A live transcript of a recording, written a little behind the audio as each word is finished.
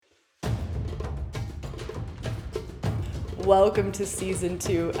Welcome to Season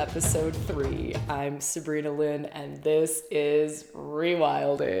 2, Episode 3. I'm Sabrina Lynn, and this is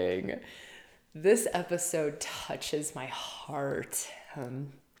Rewilding. This episode touches my heart.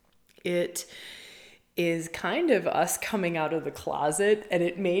 It is kind of us coming out of the closet, and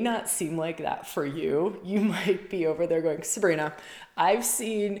it may not seem like that for you. You might be over there going, Sabrina, I've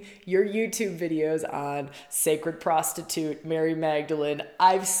seen your YouTube videos on Sacred Prostitute, Mary Magdalene.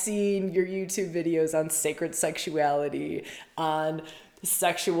 I've seen your YouTube videos on sacred sexuality, on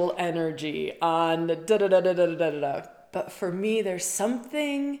sexual energy, on da-da-da-da-da-da-da-da. But for me, there's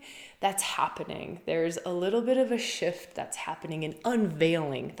something that's happening. There's a little bit of a shift that's happening, an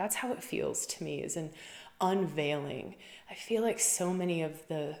unveiling. That's how it feels to me, is an unveiling. I feel like so many of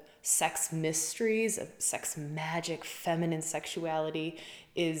the sex mysteries, of sex magic, feminine sexuality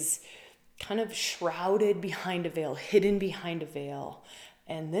is kind of shrouded behind a veil, hidden behind a veil.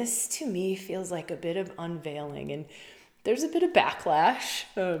 And this to me feels like a bit of unveiling. And there's a bit of backlash.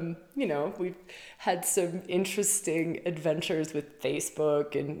 We've had some interesting adventures with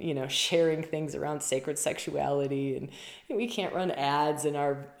Facebook and, sharing things around sacred sexuality. And we can't run ads and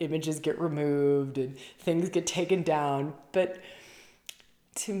our images get removed and things get taken down. But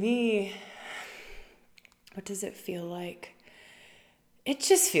to me, what does it feel like? It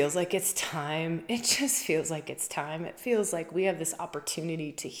just feels like it's time. It feels like we have this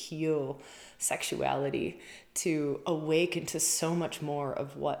opportunity to heal sexuality, to awaken to so much more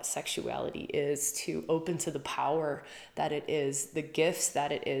of what sexuality is, to open to the power that it is, the gifts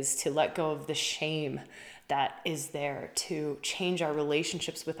that it is, to let go of the shame that is there, to change our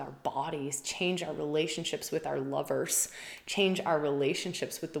relationships with our bodies, change our relationships with our lovers, change our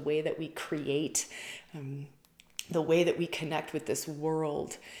relationships with the way that we create, the way that we connect with this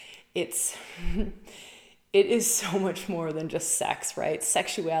world. It is so much more than just sex, right?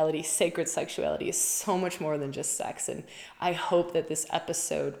 Sexuality, sacred sexuality is so much more than just sex. And I hope that this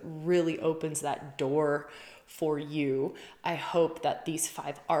episode really opens that door for you. I hope that these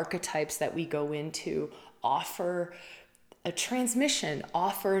 5 archetypes that we go into offer a transmission,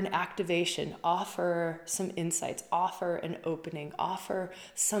 offer an activation, offer some insights, offer an opening, offer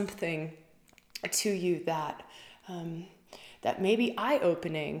something to you that may be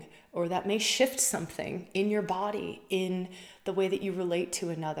eye-opening, or that may shift something in your body, in the way that you relate to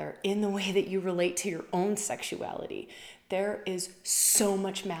another, in the way that you relate to your own sexuality. There is so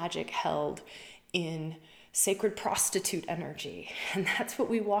much magic held in sacred prostitute energy, and that's what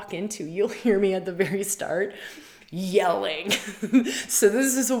we walk into. You'll hear me at the very start yelling. So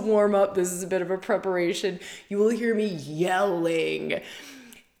this is a warm-up. This is a bit of a preparation. You will hear me yelling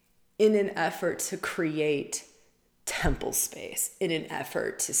in an effort to create temple space, in an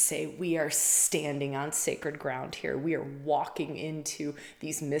effort to say we are standing on sacred ground here. We are walking into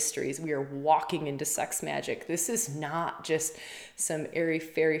these mysteries. We are walking into sex magic. This is not just some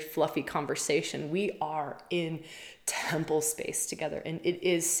airy-fairy fluffy conversation. We are in temple space together, and it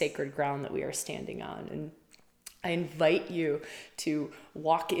is sacred ground that we are standing on. And I invite you to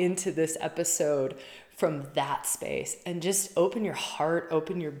walk into this episode from that space and just open your heart,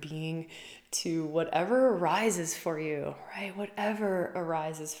 open your being to whatever arises for you, right? Whatever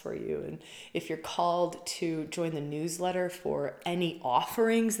arises for you. And if you're called to join the newsletter for any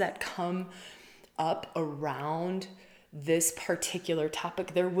offerings that come up around this particular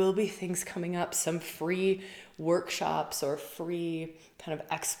topic, there will be things coming up, some free workshops or free kind of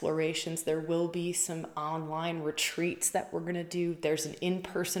explorations. There will be some online retreats that we're going to do. There's an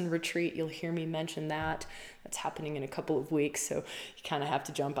in-person retreat. You'll hear me mention that. That's happening in a couple of weeks. So you kind of have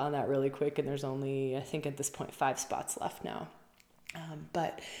to jump on that really quick. And there's only, I think at this point, 5 spots left now.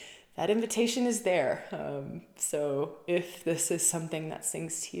 But that invitation is there. So if this is something that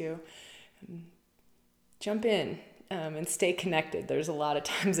sings to you, jump in. And stay connected. There's a lot of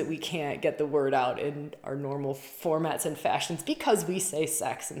times that we can't get the word out in our normal formats and fashions because we say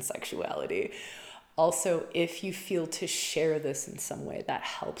sex and sexuality. Also, if you feel to share this in some way, that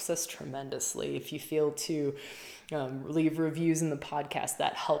helps us tremendously. If you feel to leave reviews in the podcast,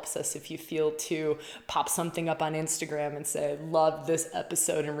 that helps us. If you feel to pop something up on Instagram and say, love this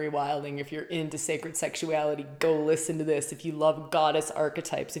episode in Rewilding. If you're into sacred sexuality, go listen to this. If you love goddess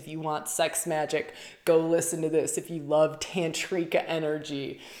archetypes, if you want sex magic, go listen to this. If you love tantrika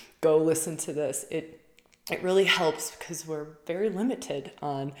energy, go listen to this. It really helps because we're very limited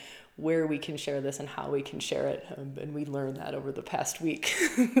on where we can share this and how we can share it. And we learned that over the past week,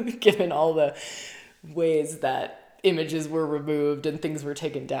 given all the ways that images were removed and things were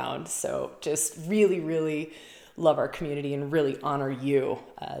taken down. So just really, really love our community and really honor you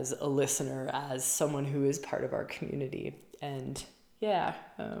as a listener, as someone who is part of our community. And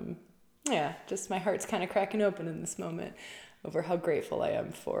Yeah, just my heart's kind of cracking open in this moment over how grateful I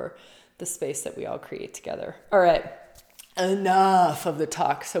am for the space that we all create together. All right, enough of the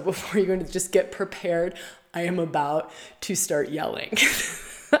talk. So before you're going to just get prepared, I am about to start yelling.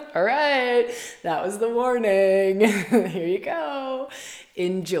 All right, that was the warning. Here you go.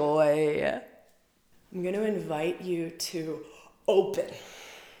 Enjoy. I'm going to invite you to open.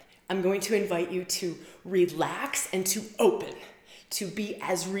 I'm going to invite you to relax and to open, to be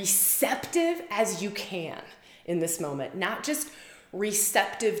as receptive as you can in this moment. Not just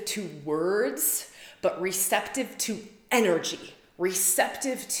receptive to words, but receptive to energy,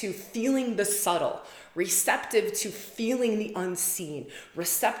 receptive to feeling the subtle, receptive to feeling the unseen,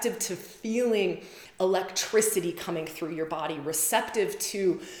 receptive to feeling electricity coming through your body, receptive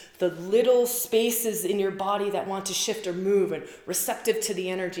to the little spaces in your body that want to shift or move, and receptive to the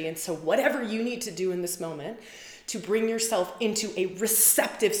energy. And so whatever you need to do in this moment to bring yourself into a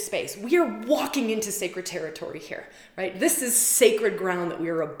receptive space. We are walking into sacred territory here, right? This is sacred ground that we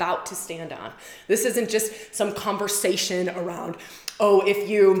are about to stand on. This isn't just some conversation around, oh, if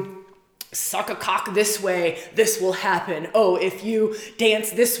you suck a cock this way, this will happen. Oh, if you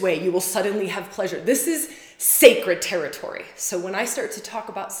dance this way, you will suddenly have pleasure. This is sacred territory. So when I start to talk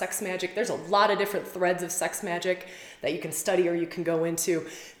about sex magic, there's a lot of different threads of sex magic that you can study or you can go into.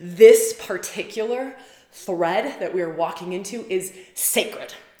 This particular thread that we are walking into is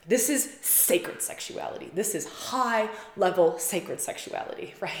sacred. This is sacred sexuality. This is high level sacred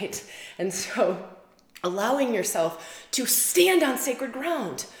sexuality, right? And so allowing yourself to stand on sacred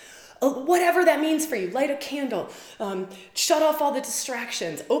ground, whatever that means for you, light a candle, shut off all the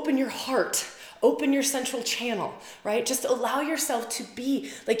distractions, open your heart, open your central channel, right? Just allow yourself to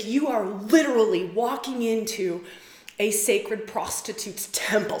be like you are literally walking into a sacred prostitute's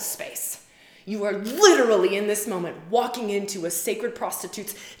temple space. You are literally in this moment walking into a sacred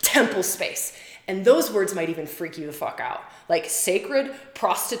prostitute's temple space. And those words might even freak you the fuck out. Like sacred,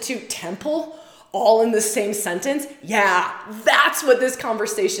 prostitute, temple, all in the same sentence. Yeah, that's what this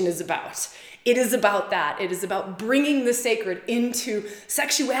conversation is about. It is about that. It is about bringing the sacred into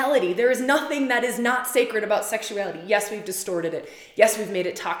sexuality. There is nothing that is not sacred about sexuality. Yes, we've distorted it. Yes, we've made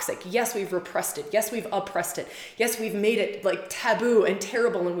it toxic. Yes, we've repressed it. Yes, we've oppressed it. Yes, we've made it like taboo and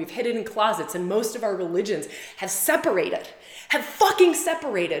terrible, and we've hid it in closets. And most of our religions have fucking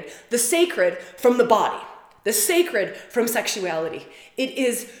separated the sacred from the body, the sacred from sexuality. It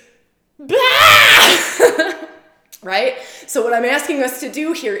is right? So what I'm asking us to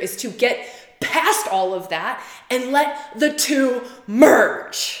do here is to get past all of that and let the two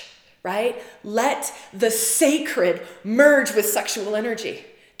merge, right? Let the sacred merge with sexual energy.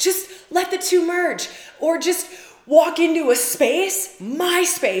 Just let the two merge, or just walk into a space, my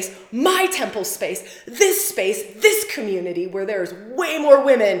temple space, this community where there's way more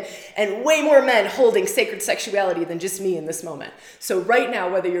women and way more men holding sacred sexuality than just me in this moment. So right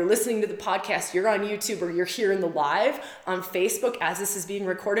now, whether you're listening to the podcast, you're on YouTube, or you're here in the live on Facebook as this is being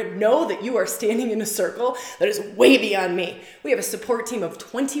recorded, know that you are standing in a circle that is way beyond me. We have a support team of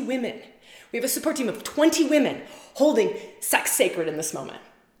 20 women. We have a support team of 20 women holding sex sacred in this moment.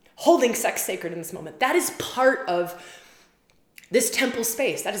 Holding sex sacred in this moment. That is part of this temple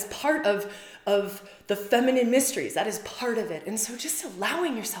space. That is part of the feminine mysteries. That is part of it. And so just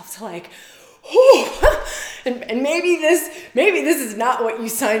allowing yourself to like, whew, and maybe this is not what you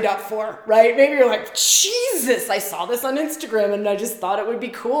signed up for, right? Maybe you're like, Jesus, I saw this on Instagram and I just thought it would be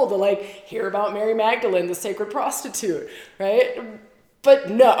cool to like hear about Mary Magdalene, the sacred prostitute, right? But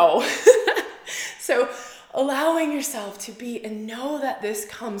no. So allowing yourself to be, and know that this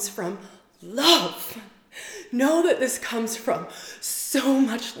comes from love. Know that this comes from so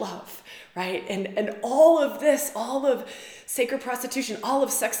much love, right? And all of this, all of sacred prostitution, all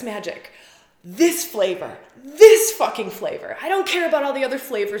of sex magic, this flavor, this fucking flavor, I don't care about all the other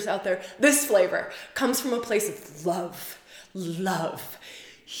flavors out there, this flavor comes from a place of love,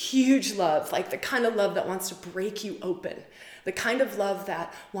 huge love, like the kind of love that wants to break you open. The kind of love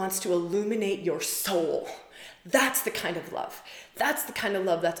that wants to illuminate your soul. That's the kind of love. That's the kind of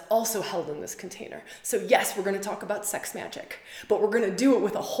love that's also held in this container. So yes, we're going to talk about sex magic, but we're going to do it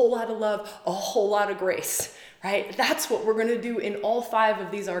with a whole lot of love, a whole lot of grace, right? That's what we're going to do in all 5 of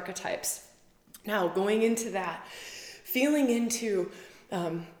these archetypes. Now, going into that, feeling into,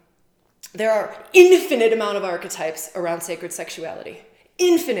 there are infinite amount of archetypes around sacred sexuality.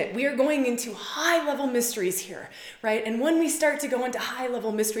 Infinite. We are going into high-level mysteries here, right? And when we start to go into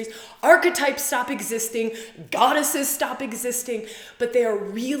high-level mysteries, archetypes stop existing, goddesses stop existing, but they are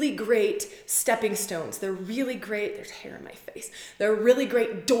really great stepping stones. They're really great, there's hair in my face. They're really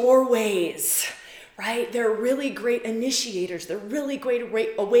great doorways, right? They're really great initiators. They're really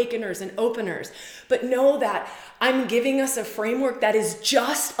great awakeners and openers. But know that I'm giving us a framework that is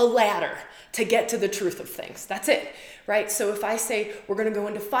just a ladder to get to the truth of things. That's it, right? So if I say we're going to go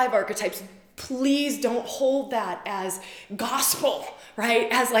into 5 archetypes, please don't hold that as gospel, right?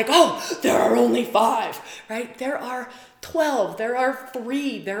 As like, oh, there are only 5, right? There are 12, there are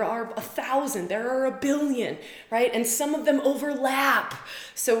 3, there are 1,000, there are 1 billion, right? And some of them overlap.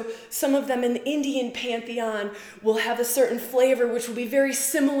 So some of them in the Indian pantheon will have a certain flavor which will be very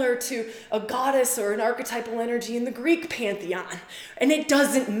similar to a goddess or an archetypal energy in the Greek pantheon. And it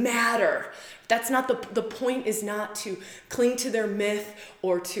doesn't matter. That's not the point is not to cling to their myth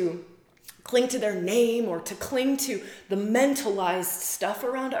or to cling to their name or to cling to the mentalized stuff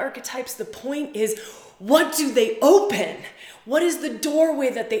around archetypes. The point is, what do they open? What is the doorway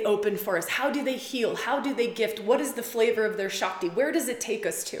that they open for us? How do they heal? How do they gift? What is the flavor of their Shakti? Where does it take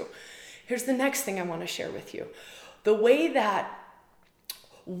us to? Here's the next thing I want to share with you. The way that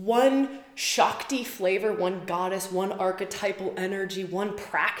one Shakti flavor, one goddess, one archetypal energy, one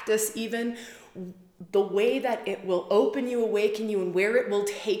practice even, the way that it will open you, awaken you, and where it will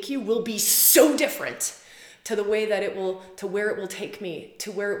take you will be so different to the way that to where it will take me,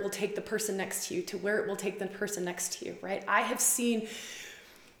 to where it will take the person next to you, to where it will take the person next to you, right? I have seen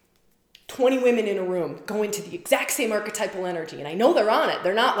 20 women in a room go into the exact same archetypal energy, and I know they're on it.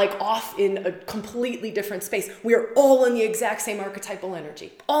 They're not like off in a completely different space. We are all in the exact same archetypal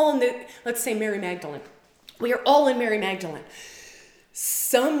energy. All in let's say Mary Magdalene. We are all in Mary Magdalene.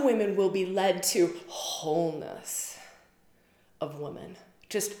 Some women will be led to wholeness of woman,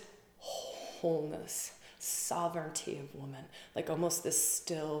 just wholeness, sovereignty of woman, like almost this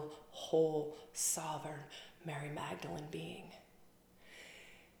still, whole, sovereign Mary Magdalene being.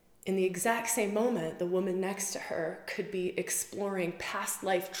 In the exact same moment, the woman next to her could be exploring past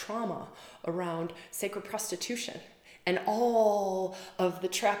life trauma around sacred prostitution and all of the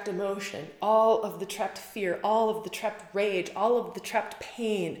trapped emotion, all of the trapped fear, all of the trapped rage, all of the trapped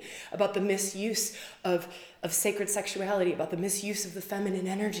pain about the misuse of sacred sexuality, about the misuse of the feminine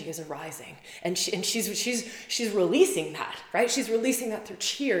energy is arising. And she's releasing that, right? She's releasing that through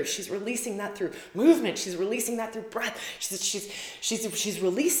cheers. She's releasing that through movement. She's releasing that through breath. She's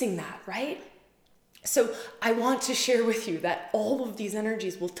releasing that, right? So I want to share with you that all of these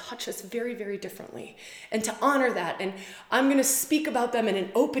energies will touch us very, very differently. And to honor that, and I'm going to speak about them in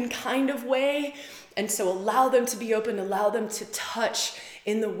an open kind of way. And so allow them to be open, allow them to touch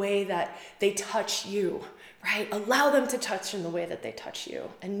in the way that they touch you, right? Allow them to touch in the way that they touch you.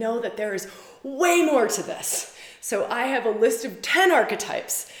 And know that there is way more to this. So I have a list of 10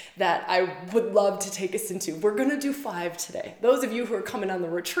 archetypes that I would love to take us into. We're going to do 5 today. Those of you who are coming on the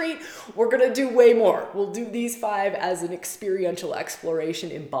retreat, we're going to do way more. We'll do these 5 as an experiential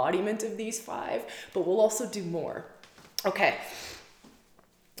exploration embodiment of these 5, but we'll also do more. Okay.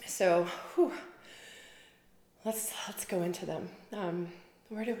 So, let's go into them.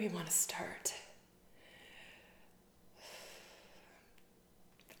 Where do we want to start?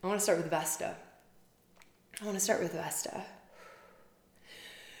 I want to start with Vesta.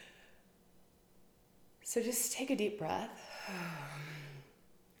 So just take a deep breath.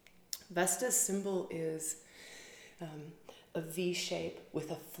 Vesta's symbol is a V shape with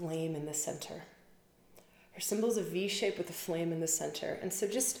a flame in the center. Her symbol is a V shape with a flame in the center. And so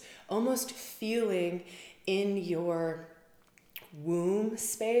just almost feeling in your womb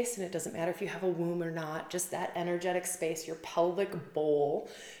space, and it doesn't matter if you have a womb or not, just that energetic space, your pelvic bowl,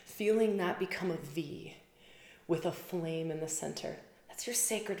 feeling that become a V with a flame in the center. That's your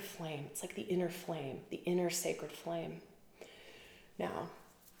sacred flame. It's like the inner flame, the inner sacred flame. Now,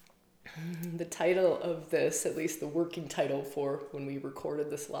 the title of this, at least the working title for when we recorded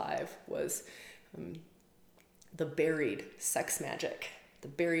this live, was The Buried Sex Magic. The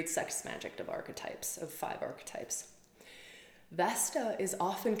Buried Sex Magic of archetypes, of 5 archetypes. Vesta is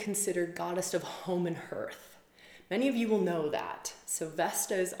often considered goddess of home and hearth. Many of you will know that. So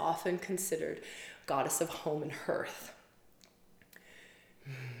Vesta is often considered goddess of home and hearth.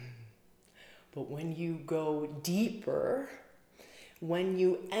 But when you go deeper, when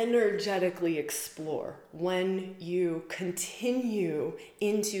you energetically explore, when you continue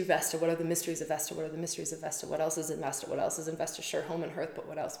into Vesta, what are the mysteries of Vesta? What are the mysteries of Vesta? What else is in Vesta? What else is in Vesta? Sure, home and hearth, but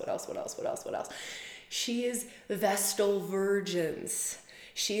what else? She is Vestal Virgins.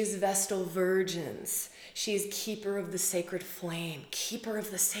 She is Vestal Virgins. She is keeper of the sacred flame, keeper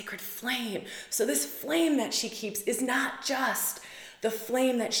of the sacred flame. So this flame that she keeps is not just the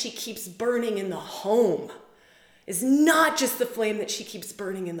flame that she keeps burning in the home. is not just the flame that she keeps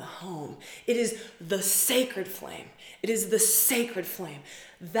burning in the home. It is the sacred flame. It is the sacred flame.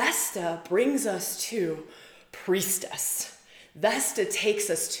 Vesta brings us to priestess. Vesta takes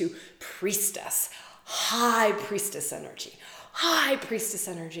us to priestess, high priestess energy, high priestess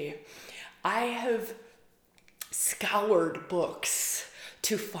energy. I have scoured books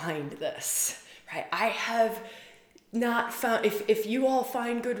to find this, right? I have not found, if you all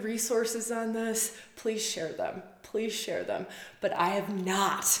find good resources on this, please share them. Please share them. But I have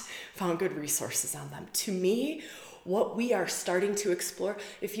not found good resources on them. To me, what we are starting to explore,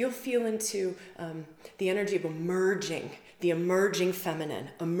 if you'll feel into the energy of the emerging feminine,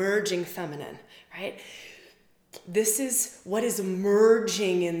 right? This is what is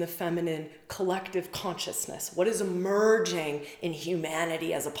emerging in the feminine collective consciousness. What is emerging in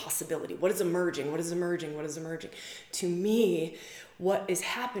humanity as a possibility? What is emerging? What is emerging? What is emerging? To me, what is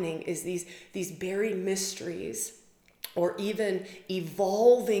happening is these buried mysteries, or even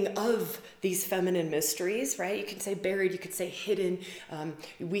evolving of these feminine mysteries, right? You can say buried, you could say hidden.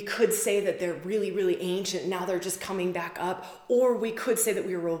 We could say that they're really, really ancient. Now they're just coming back up. Or we could say that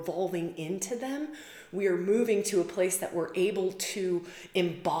we are evolving into them. We are moving to a place that we're able to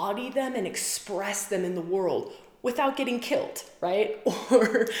embody them and express them in the world without getting killed, right?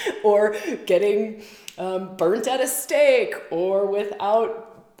 Or getting burnt at a stake, or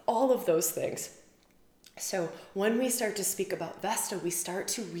without all of those things. So when we start to speak about Vesta, we start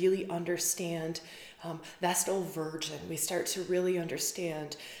to really understand Vestal Virgin. We start to really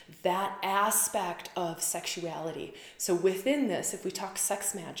understand that aspect of sexuality. So within this, if we talk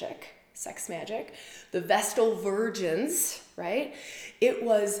sex magic, the Vestal Virgins, right? It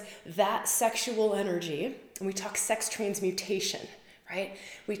was that sexual energy, and we talk sex transmutation, right?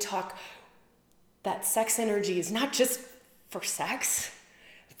 We talk that sex energy is not just for sex,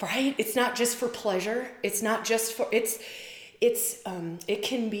 right? It's not just for pleasure. It's not just for, it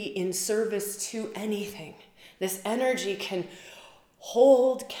can be in service to anything. This energy can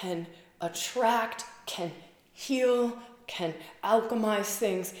hold, can attract, can heal, can alchemize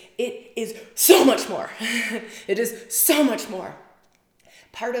things. It is so much more. It is so much more.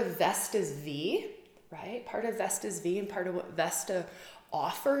 Part of Vesta's V, right? Part of Vesta's V and part of what Vesta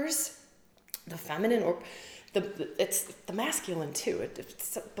offers, the feminine, or it's the masculine too.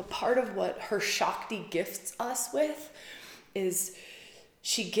 But part of what her Shakti gifts us with is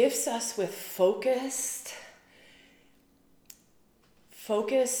she gifts us with focused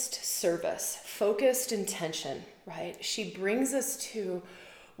service, focused intention, right? She brings us to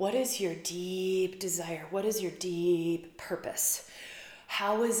what is your deep desire? What is your deep purpose?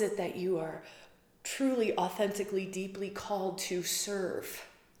 How is it that you are truly, authentically, deeply called to serve?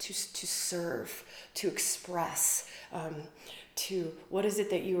 To serve, to express, to what is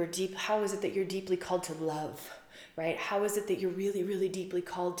it that you are how is it that you're deeply called to love, right? How is it that you're really, really deeply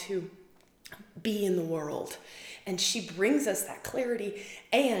called to be in the world? And she brings us that clarity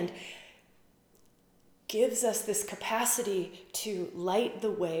and gives us this capacity to light the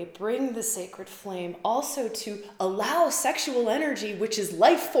way, bring the sacred flame, also to allow sexual energy, which is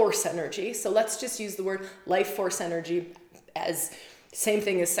life force energy. So let's just use the word life force energy as same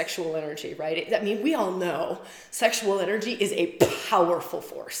thing as sexual energy, right? I mean, we all know sexual energy is a powerful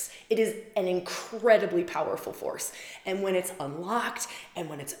force. It is an incredibly powerful force. And when it's unlocked, and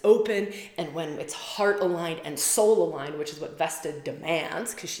when it's open, and when it's heart aligned and soul aligned, which is what Vesta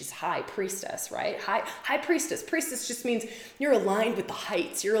demands, because she's high priestess, right? High priestess. Priestess just means you're aligned with the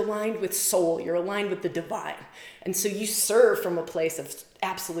heights. You're aligned with soul. You're aligned with the divine. And so you serve from a place of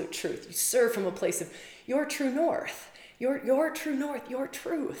absolute truth. You serve from a place of your true north. Your true north, your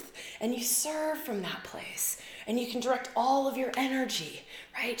truth. And you serve from that place. And you can direct all of your energy,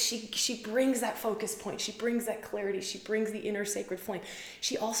 right? She brings that focus point. She brings that clarity. She brings the inner sacred flame.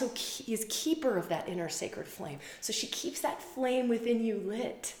 She also is keeper of that inner sacred flame. So she keeps that flame within you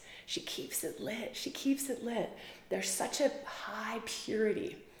lit. She keeps it lit. She keeps it lit. There's such a high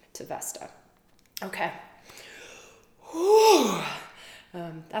purity to Vesta. Okay.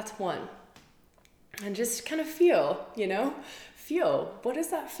 That's one. And just kind of feel, what does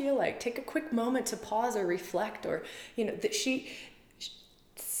that feel like? Take a quick moment to pause or reflect, or, that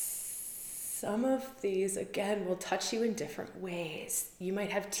some of these, again, will touch you in different ways. You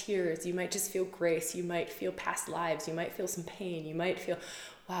might have tears. You might just feel grace. You might feel past lives. You might feel some pain. You might feel,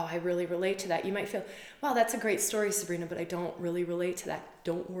 wow, I really relate to that. You might feel, wow, that's a great story, Sabrina, but I don't really relate to that.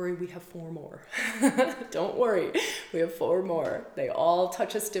 Don't worry, we have 4 more. Don't worry, we have 4 more. They all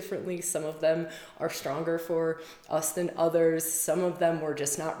touch us differently. Some of them are stronger for us than others. Some of them we're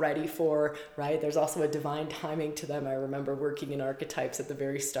just not ready for, right? There's also a divine timing to them. I remember working in archetypes at the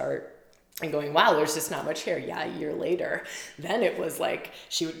very start. and going, wow, there's just not much here. Yeah, a year later, then it was like,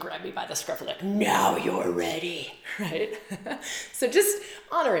 she would grab me by the scruff, like, now you're ready, right? So just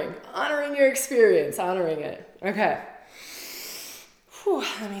honoring your experience, honoring it. Okay. Whew,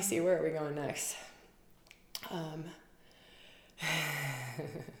 let me see, where are we going next?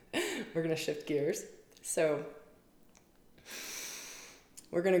 We're going to shift gears. So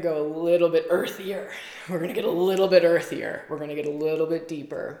we're going to go a little bit earthier. We're going to get a little bit earthier. We're going to get a little bit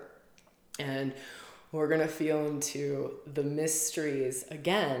deeper. And we're going to feel into the mysteries.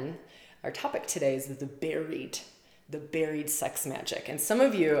 Again, our topic today is the buried sex magic. And some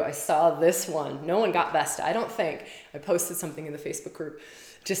of you, I saw this one. No one got Vesta, I don't think. I posted something in the Facebook group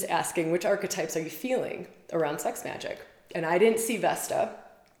just asking, which archetypes are you feeling around sex magic? And I didn't see Vesta,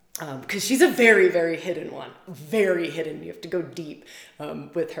 because she's a very, very hidden one. Very hidden. You have to go deep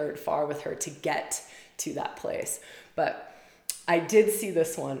with her, far with her to get to that place. But I did see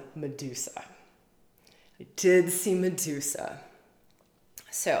this one, Medusa. I did see Medusa.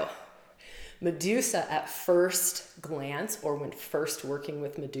 So Medusa at first glance, or when first working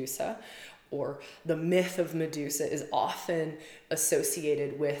with Medusa, or the myth of Medusa is often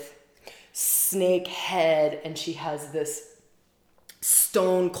associated with snake head, and she has this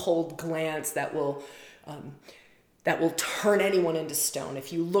stone cold glance that will turn anyone into stone.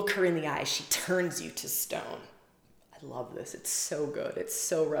 If you look her in the eye, she turns you to stone. I love this. It's so good. It's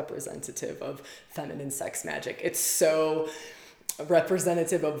so representative of feminine sex magic. It's so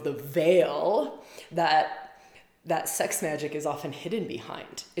representative of the veil that sex magic is often hidden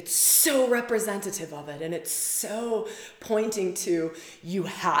behind. It's so representative of it, and it's so pointing to, you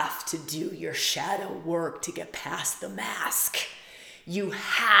have to do your shadow work to get past the mask. You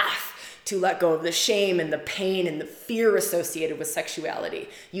have to let go of the shame and the pain and the fear associated with sexuality.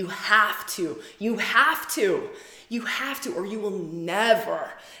 You have to, or you will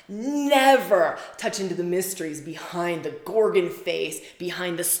never touch into the mysteries behind the Gorgon face,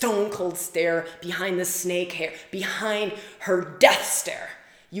 behind the stone cold stare, behind the snake hair, behind her death stare.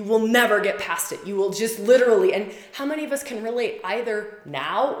 You will never get past it. You will just literally, and how many of us can relate either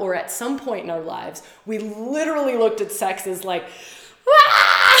now or at some point in our lives, we literally looked at sex as like,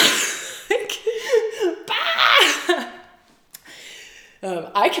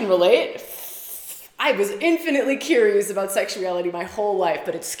 I can relate. I was infinitely curious about sexuality my whole life,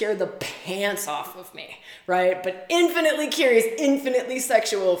 but it scared the pants off of me, right? But infinitely curious, infinitely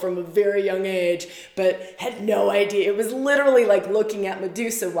sexual from a very young age, but had no idea. It was literally like looking at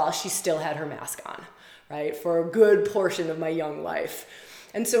Medusa while she still had her mask on, right? For a good portion of my young life.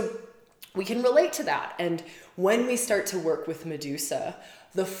 And so we can relate to that. And when we start to work with Medusa,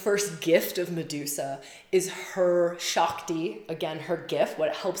 the first gift of Medusa is her Shakti. Again, her gift. What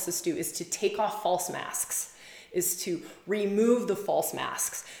it helps us do is to take off false masks, is to remove the false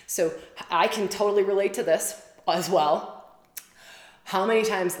masks. So I can totally relate to this as well. How many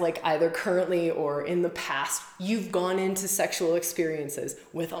times, like either currently or in the past, you've gone into sexual experiences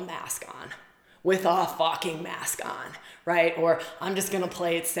with a mask on, with a fucking mask on, right? Or I'm just going to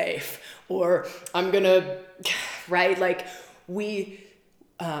play it safe, or I'm going to, right? Like we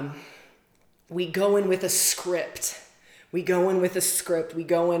go in with a script. We go in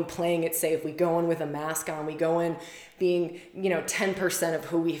playing it safe. We go in with a mask on. We go in being, 10% of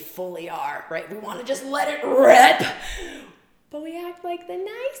who we fully are, right? We want to just let it rip, but we act like the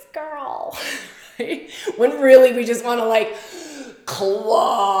nice girl, right? When really we just want to like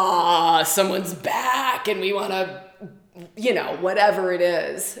claw someone's back, and we want to, whatever it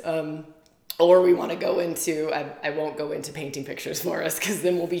is. Or we want to go into, I won't go into painting pictures for us because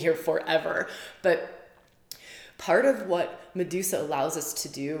then we'll be here forever. But part of what Medusa allows us to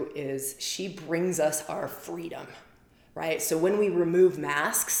do is she brings us our freedom, right? So when we remove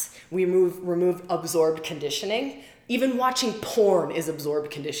masks, we remove absorbed conditioning. Even watching porn is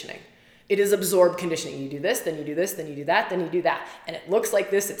absorbed conditioning. It is absorbed conditioning. You do this, then you do this, then you do that, then you do that. And it looks like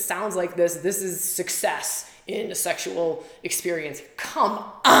this, it sounds like this. This is success in a sexual experience. Come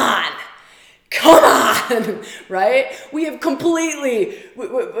on, right? We have completely,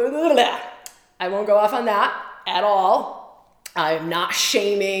 I won't go off on that at all. I'm not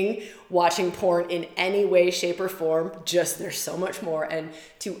shaming watching porn in any way, shape, or form. Just there's so much more. And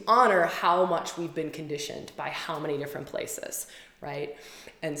to honor how much we've been conditioned by how many different places, right?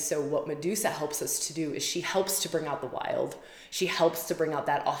 And so what Medusa helps us to do is she helps to bring out the wild. She helps to bring out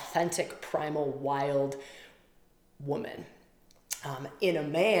that authentic, primal, wild woman. In a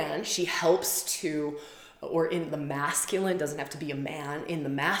man, she helps to, or in the masculine, doesn't have to be a man, in the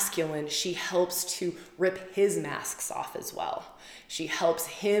masculine, she helps to rip his masks off as well. She helps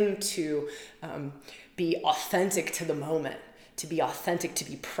him to be authentic to the moment, to be authentic, to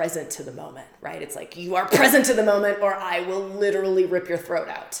be present to the moment, right? It's like, you are present to the moment or I will literally rip your throat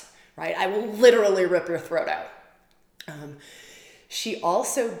out, right? I will literally rip your throat out. She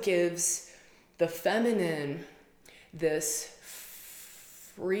also gives the feminine this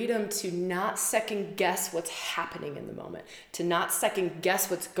freedom to not second guess what's happening in the moment, to not second guess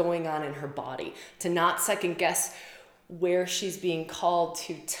what's going on in her body, to not second guess where she's being called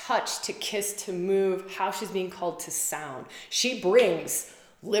to touch, to kiss, to move, how she's being called to sound. She brings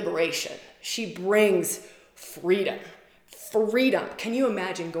liberation. She brings freedom. Freedom. Can you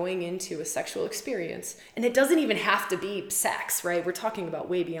imagine going into a sexual experience? And it doesn't even have to be sex, right? We're talking about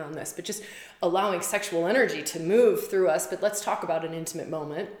way beyond this, but just allowing sexual energy to move through us. But let's talk about an intimate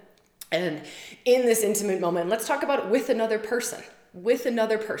moment. And in this intimate moment, let's talk about it with another person. With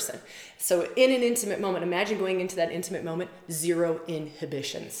another person. So in an intimate moment, imagine going into that intimate moment, 0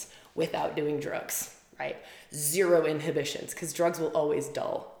 inhibitions without doing drugs, right? 0 inhibitions, because drugs will always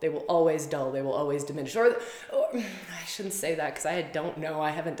dull. They will always dull. They will always diminish. Or I shouldn't say that because I don't know. I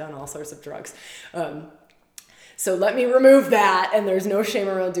haven't done all sorts of drugs. So let me remove that, and there's no shame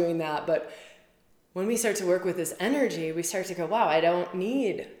around doing that. But when we start to work with this energy, we start to go, wow, I don't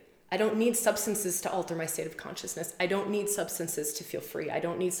need substances to alter my state of consciousness. I don't need substances to feel free. I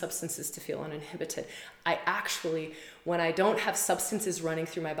don't need substances to feel uninhibited. I actually, when I don't have substances running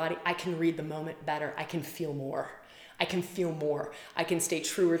through my body, I can read the moment better. I can feel more. I can feel more. I can stay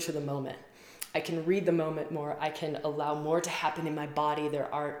truer to the moment. I can read the moment more. I can allow more to happen in my body.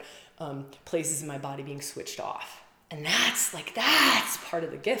 There aren't places in my body being switched off. And that's part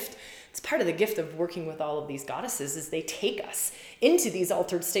of the gift. It's part of the gift of working with all of these goddesses is they take us into these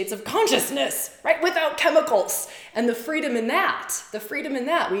altered states of consciousness, right? Without chemicals. And the freedom in that,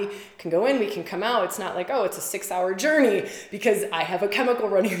 we can go in, we can come out. It's not like, oh, it's a 6-hour journey because I have a chemical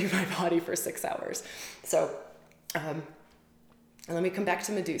running through my body for 6 hours. So, and let me come back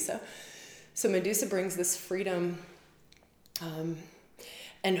to Medusa. So Medusa brings this freedom,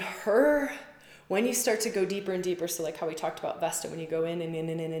 and her, when you start to go deeper and deeper, so like how we talked about Vesta, when you go in and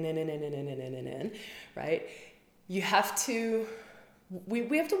in, right? You have to,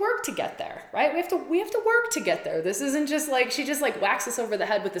 we have to work to get there, right? We have to work to get there. This isn't just like, she just like whacks us over the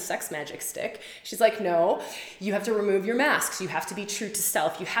head with the sex magic stick. She's like, no, you have to remove your masks. You have to be true to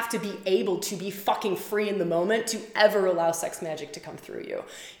self. You have to be able to be fucking free in the moment to ever allow sex magic to come through you.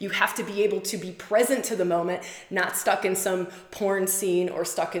 You have to be able to be present to the moment, not stuck in some porn scene or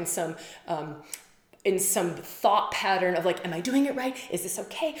stuck in some thought pattern of like, am I doing it right? Is this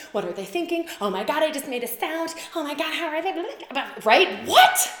okay? What are they thinking? Oh my God, I just made a sound. Oh my God, how are they? Right?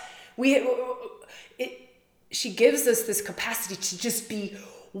 What? She gives us this capacity to just be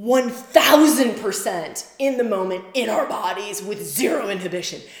 1000% in the moment, in our bodies with 0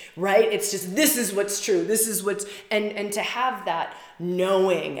 inhibition, right? It's just, this is what's true. This is what's, and to have that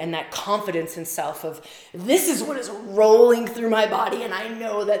knowing and that confidence in self of this is what is rolling through my body and I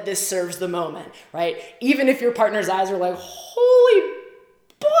know that this serves the moment, right? Even if your partner's eyes are like, holy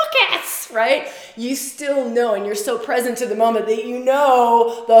buckets, right? You still know, and you're so present to the moment that you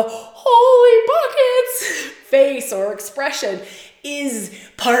know the holy buckets face or expression is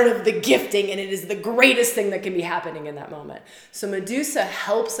part of the gifting, and it is the greatest thing that can be happening in that moment. So Medusa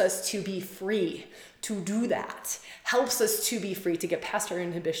helps us to be free to do that, helps us to be free to get past our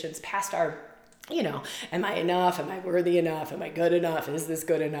inhibitions, past our, am I enough? Am I worthy enough? Am I good enough? Is this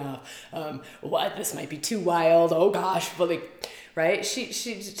good enough? What? This might be too wild. Oh gosh, but like, right?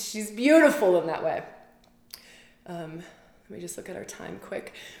 She's beautiful in that way. Let me just look at our time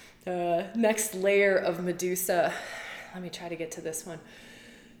quick. Next layer of Medusa. Let me try to get to this one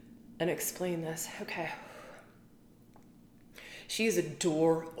and explain this. Okay. She is a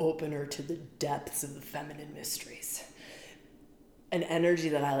door opener to the depths of the feminine mysteries. An energy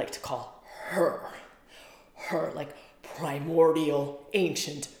that I like to call her, like primordial,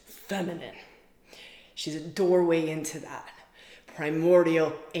 ancient, feminine. She's a doorway into that.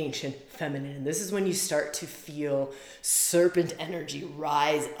 Primordial, ancient, feminine. And this is when you start to feel serpent energy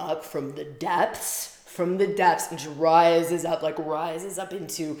rise up from the depths, and she rises up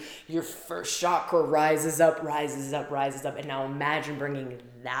into your first chakra, rises up. And now imagine bringing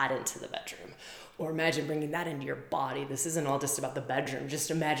that into the bedroom, or imagine bringing that into your body. This isn't all just about the bedroom. Just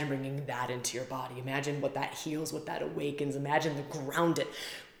imagine bringing that into your body. Imagine what that heals, what that awakens. Imagine the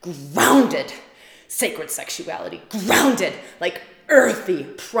grounded sacred sexuality, grounded, like earthy,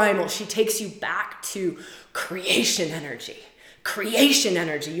 primal. She takes you back to creation energy.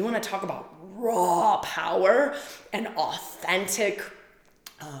 You want to talk about raw power and authentic,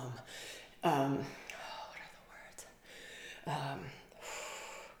 what are the words?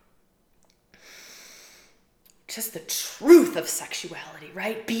 just the truth of sexuality,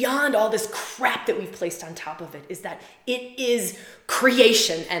 right? Beyond all this crap that we've placed on top of it, is that it is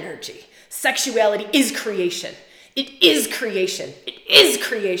creation energy. Sexuality is creation. It is creation. It is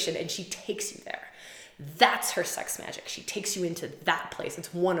creation. And she takes you there. That's her sex magic. She takes you into that place.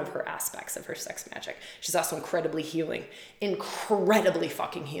 It's one of her aspects of her sex magic. She's also incredibly healing, incredibly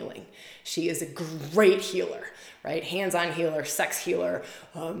fucking healing. She is a great healer, right? Hands-on healer, sex healer.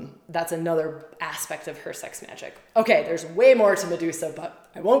 That's another aspect of her sex magic. Okay, there's way more to Medusa,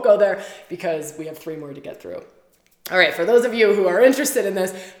 but I won't go there because we have 3 more to get through. All right, for those of you who are interested in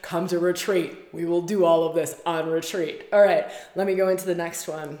this, come to retreat. We will do all of this on retreat. All right, let me go into the next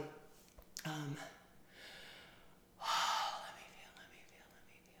one.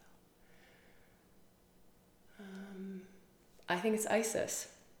 I think it's Isis.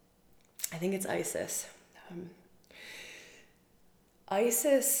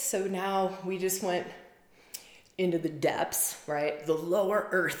 Isis, so now we just went into the depths, right? The lower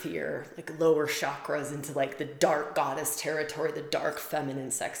earth here, like lower chakras, into like the dark goddess territory, the dark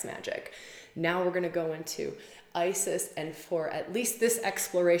feminine sex magic. Now we're going to go into Isis, and for at least this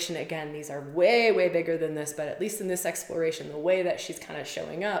exploration, again, these are way, way bigger than this, but at least in this exploration, the way that she's kind of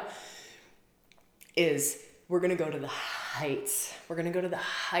showing up is we're going to go to the heights. We're going to go to the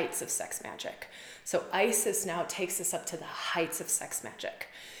heights of sex magic. So Isis now takes us up to the heights of sex magic.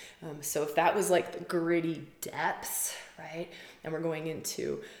 So if that was like the gritty depths, right? And we're going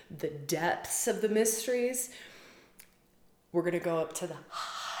into the depths of the mysteries, we're going to go up to the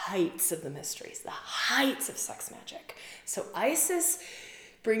heights of the mysteries, the heights of sex magic. So Isis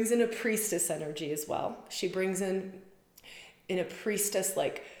brings in a priestess energy as well. She brings in a priestess,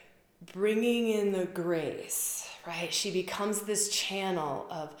 like bringing in the grace, right? She becomes this channel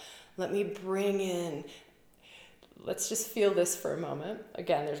of, let me bring in, let's just feel this for a moment.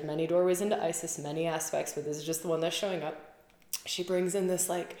 Again, there's many doorways into Isis, many aspects, but this is just the one that's showing up. She brings in this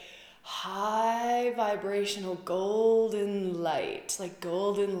like high vibrational golden light, like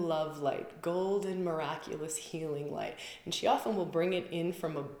golden love light, golden miraculous healing light. And she often will bring it in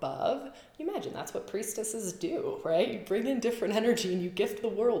from above. You imagine that's what priestesses do, right? You bring in different energy and you gift the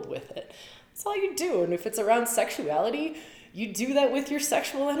world with it. That's all you do. And if it's around sexuality, you do that with your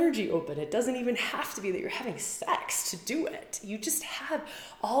sexual energy open. It doesn't even have to be that you're having sex to do it. You just have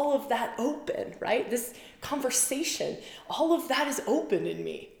all of that open, right? This conversation, all of that is open in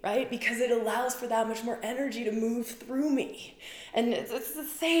me, right? Because it allows for that much more energy to move through me. And it's the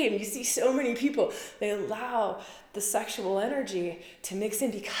same. You see so many people, they allow the sexual energy to mix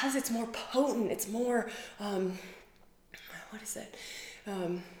in because it's more potent. It's more,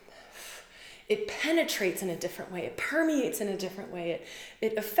 it penetrates in a different way. It permeates in a different way.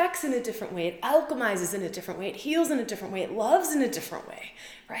 It affects in a different way. It alchemizes in a different way. It heals in a different way. It loves in a different way,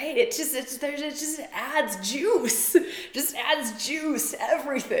 right? It just adds juice. Just adds juice to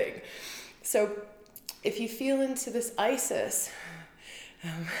everything. So if you feel into this Isis,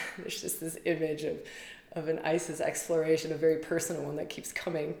 there's just this image of an Isis exploration, a very personal one that keeps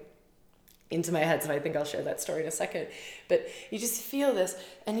coming into my head, so I think I'll share that story in a second. But you just feel this,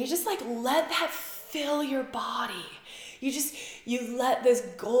 and you just like let that fill your body. You let this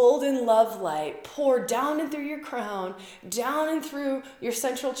golden love light pour down and through your crown, down and through your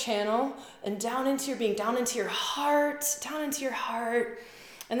central channel, and down into your being, down into your heart,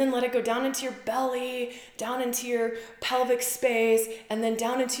 and then let it go down into your belly, down into your pelvic space, and then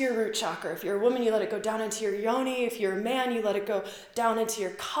down into your root chakra. If you're a woman, you let it go down into your yoni. If you're a man, you let it go down into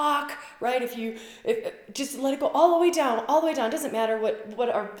your cock, right? Just let it go all the way down. It doesn't matter what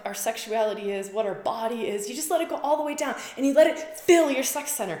our sexuality is, what our body is. You just let it go all the way down, and you let it fill your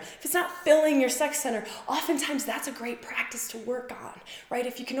sex center. If it's not filling your sex center, oftentimes that's a great practice to work on, right?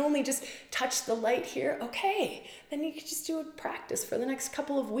 If you can only just touch the light here, okay, then you could just do a practice for the next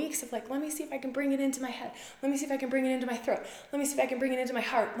couple of weeks of like, let me see if I can bring it into my head. Let me see if I can bring it into my throat. Let me see if I can bring it into my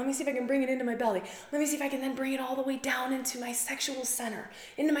heart. Let me see if I can bring it into my belly. Let me see if I can then bring it all the way down into my sexual center.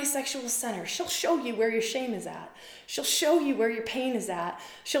 She'll show you where your shame is at. She'll show you where your pain is at.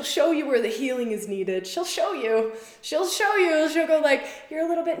 She'll show you where the healing is needed. She'll show you. She'll go like, you're a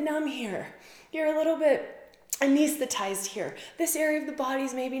little bit numb here. You're a little bit anesthetized here. This area of the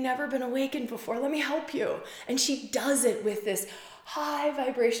body's maybe never been awakened before. Let me help you. And she does it with this high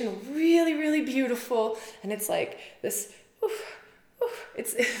vibration, really, really beautiful. And it's like this,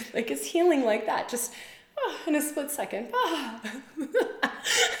 it's like it's healing like that, just in a split second.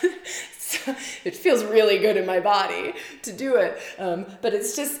 It feels really good in my body to do it. But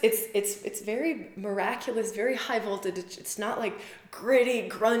it's just, it's very miraculous, very high voltage. It's not like gritty,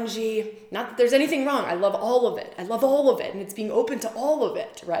 grungy. Not that there's anything wrong. I love all of it. I love all of it. And it's being open to all of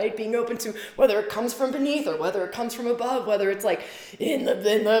it, right? Being open to whether it comes from beneath or whether it comes from above, whether it's like in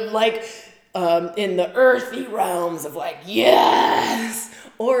the earthy realms of like, yes,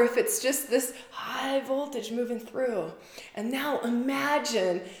 or if it's just this high voltage moving through. And now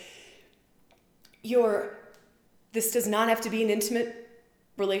imagine this does not have to be an intimate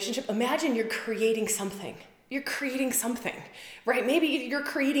relationship. Imagine you're creating something. You're creating something, right? Maybe you're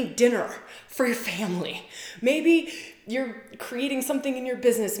creating dinner for your family. Maybe you're creating something in your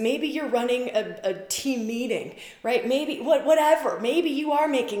business. Maybe you're running a team meeting, right? Maybe whatever. Maybe you are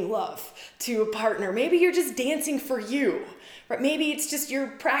making love to a partner. Maybe you're just dancing for you, right? Maybe it's just your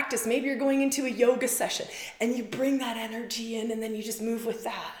practice. Maybe you're going into a yoga session and you bring that energy in and then you just move with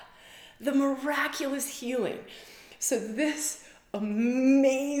that. The miraculous healing. So this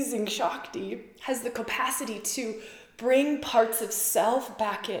amazing Shakti has the capacity to bring parts of self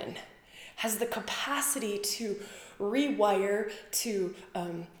back in, has the capacity to rewire, to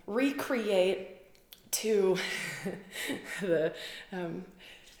recreate, to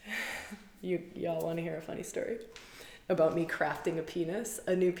y'all want to hear a funny story about me crafting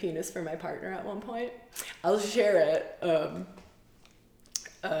a new penis for my partner at one point? I'll share it.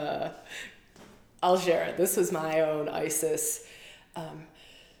 I'll share it. This was my own Isis.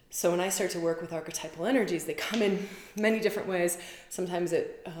 So when I start to work with archetypal energies, they come in many different ways. Sometimes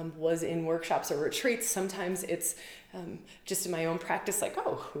it was in workshops or retreats. Sometimes it's just in my own practice, like,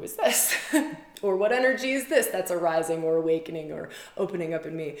 oh, who is this? Or what energy is this that's arising or awakening or opening up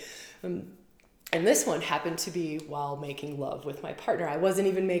in me? And this one happened to be while making love with my partner. I wasn't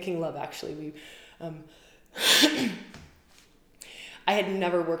even making love, actually. I had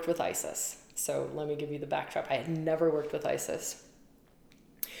never worked with Isis. So let me give you the backdrop. I had never worked with Isis.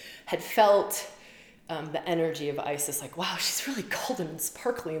 Had felt the energy of Isis, like, wow, she's really golden and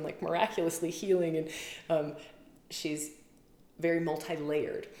sparkly and like miraculously healing. And she's very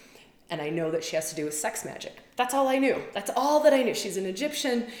multi-layered. And I know that she has to do with sex magic. That's all I knew. That's all that I knew. She's an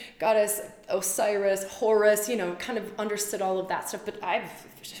Egyptian goddess, Osiris, Horus, kind of understood all of that stuff. But I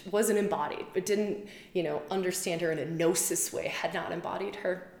wasn't embodied, but didn't, understand her in a gnosis way, had not embodied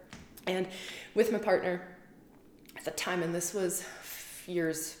her. And with my partner at the time, and this was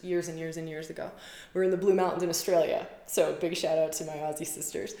years and years ago, we're in the Blue Mountains in Australia. So big shout out to my Aussie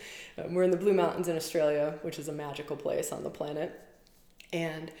sisters. We're in the Blue Mountains in Australia, which is a magical place on the planet.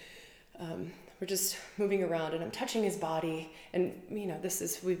 And we're just moving around and I'm touching his body. And,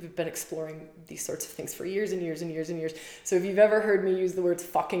 we've been exploring these sorts of things for years and years and years and years. So if you've ever heard me use the words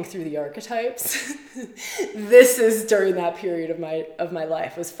fucking through the archetypes, this is during that period of my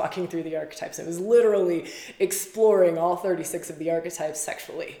life, was fucking through the archetypes. It was literally exploring all 36 of the archetypes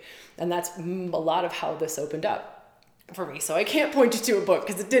sexually. And that's a lot of how this opened up for me. So I can't point you to a book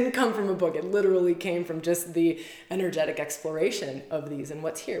because it didn't come from a book. It literally came from just the energetic exploration of these and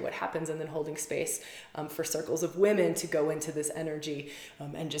what's here, what happens, and then holding space for circles of women to go into this energy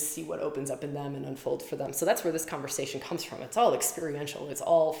and just see what opens up in them and unfold for them. So that's where this conversation comes from. It's all experiential. It's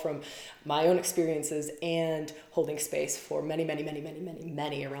all from my own experiences and holding space for many, many, many, many, many,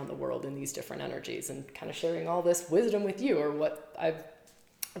 many around the world in these different energies and kind of sharing all this wisdom with you or what I've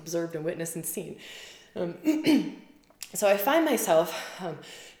observed and witnessed and seen. So I find myself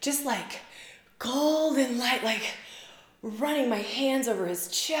just like golden light, like running my hands over his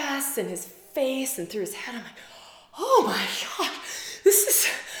chest and his face and through his head. I'm like, oh my God,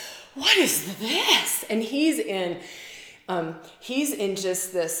 what is this? And he's in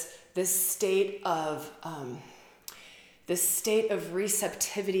just this state of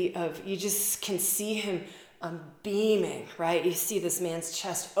receptivity of, you just can see him beaming, right? You see this man's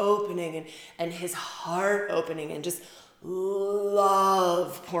chest opening and his heart opening and just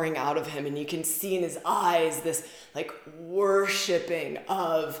love pouring out of him. And you can see in his eyes this like worshiping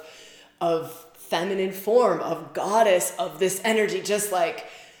of feminine form, of goddess, of this energy, just like,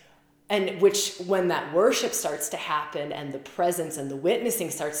 and which when that worship starts to happen and the presence and the witnessing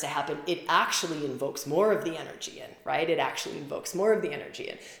starts to happen, it actually invokes more of the energy in, right? It actually invokes more of the energy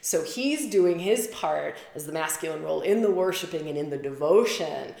in. So he's doing his part as the masculine role in the worshiping and in the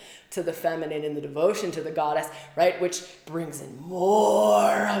devotion to the feminine, in the devotion to the goddess, right? Which brings in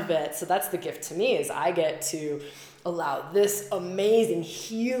more of it. So that's the gift to me, is I get to allow this amazing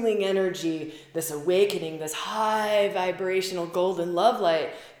healing energy, this awakening, this high vibrational golden love light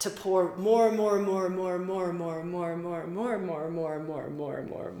to pour more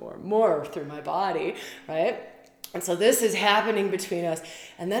through my body, right? And so this is happening between us.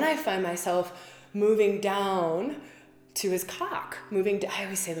 And then I find myself moving down to his cock. I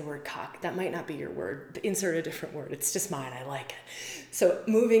always say the word cock. That might not be your word. Insert a different word. It's just mine. I like it. So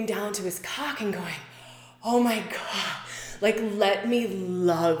moving down to his cock and going, oh my God, like, let me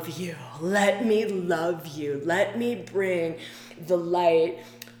love you. Let me love you. Let me bring the light.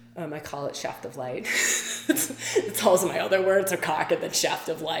 I call it shaft of light. It's also my other word. It's a cock and then shaft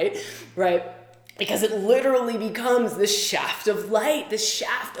of light, right? Because it literally becomes this shaft of light, this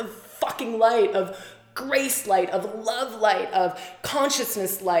shaft of fucking light, of grace light, of love light, of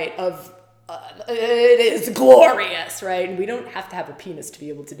consciousness light, of it is glorious, right? And we don't have to have a penis to be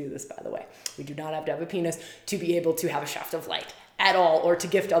able to do this, by the way. We do not have to have a penis to be able to have a shaft of light at all, or to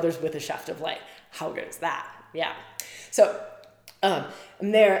gift others with a shaft of light. How good is that? Yeah. So I'm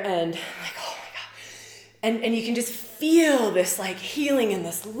there and I'm like, oh my God. And you can just feel this like healing and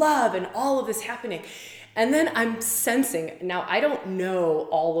this love and all of this happening. And then I'm sensing, now I don't know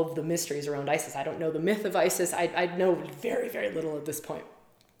all of the mysteries around Isis. I don't know the myth of Isis. I know very, very little at this point.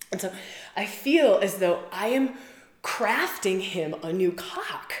 And so I feel as though I am crafting him a new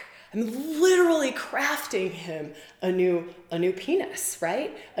cock. I'm literally crafting him a new penis,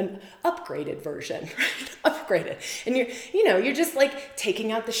 right? An upgraded version, right? Upgraded. And you're just like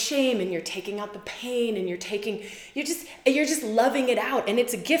taking out the shame, and you're taking out the pain, and you're just loving it out. And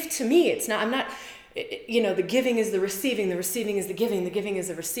it's a gift to me. The giving is the receiving is the giving is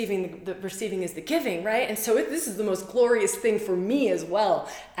the receiving is the giving, right? And so this is the most glorious thing for me as well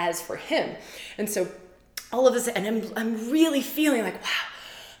as for him. And so all of this, and I'm really feeling like, wow,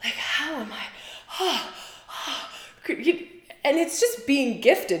 like how am I? And it's just being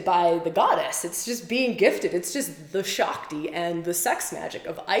gifted by the goddess. It's just being gifted. It's just the Shakti and the sex magic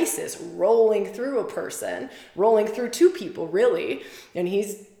of Isis rolling through a person, rolling through two people, really. And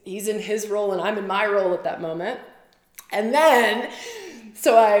he's in his role and I'm in my role at that moment. And then,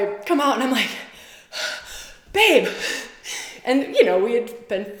 so I come out and I'm like, babe. And, we had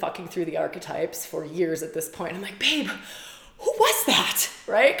been fucking through the archetypes for years at this point. I'm like, babe, who was that?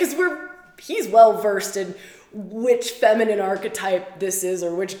 Right? Because he's well-versed in which feminine archetype this is,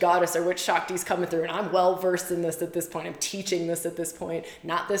 or which goddess or which Shakti's coming through. And I'm well-versed in this at this point. I'm teaching this at this point,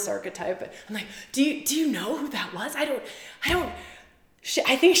 not this archetype. But I'm like, do you know who that was? I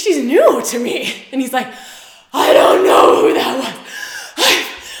think she's new to me. And he's like, I don't know who that was.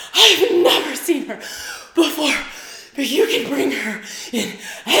 I've never seen her before, but you can bring her in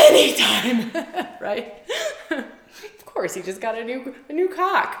anytime, right? Of course, he just got a new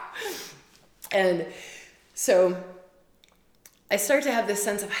cock. And so I start to have this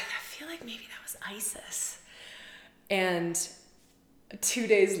sense of, I feel like maybe that was Isis. And 2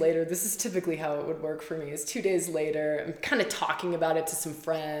 days later, this is typically how it would work for me, is 2 days later, I'm kind of talking about it to some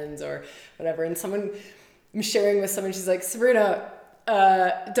friends or whatever, and I'm sharing with someone, she's like, Sabrina,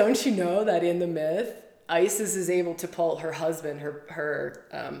 don't you know that in the myth, Isis is able to pull her husband,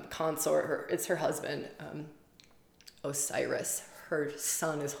 her consort, it's her husband, Osiris, her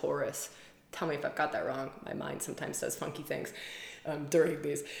son is Horus. Tell me if I've got that wrong. My mind sometimes says funky things during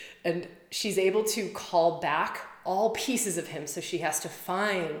these. And she's able to call back all pieces of him. So she has to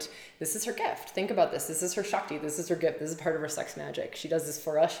find, this is her gift. Think about this. This is her Shakti. This is her gift. This is part of her sex magic. She does this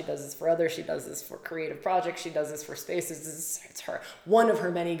for us. She does this for others. She does this for creative projects. She does this for spaces. It's her, one of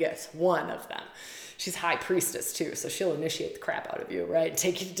her many gifts, one of them. She's high priestess too, so she'll initiate the crap out of you, right?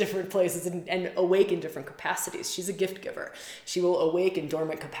 Take you to different places and awaken different capacities. She's a gift giver. She will awaken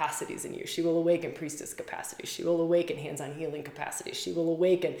dormant capacities in you. She will awaken priestess capacities. She will awaken hands-on healing capacities. She will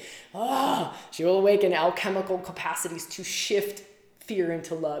awaken alchemical capacities to shift fear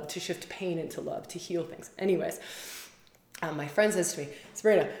into love, to shift pain into love, to heal things. Anyways, my friend says to me,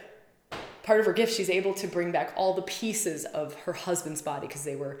 Sabrina, part of her gift, she's able to bring back all the pieces of her husband's body because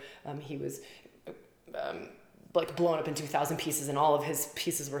he was like blown up into 1,000 pieces, and all of his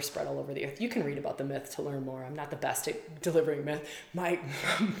pieces were spread all over the earth. You can read about the myth to learn more. I'm not the best at delivering myth.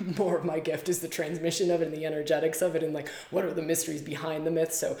 More of my gift is the transmission of it and the energetics of it, and like what are the mysteries behind the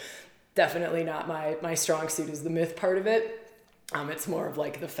myth. So definitely not my strong suit is the myth part of it. It's more of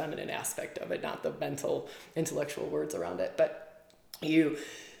like the feminine aspect of it, not the mental, intellectual words around it. But you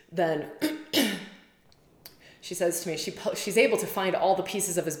then. She says to me, she's able to find all the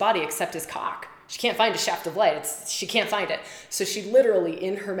pieces of his body except his cock. She can't find a shaft of light. She can't find it. So she literally,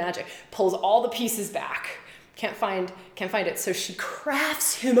 in her magic, pulls all the pieces back, Can't find it. So she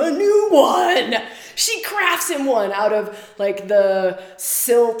crafts him a new one. She crafts him one out of like the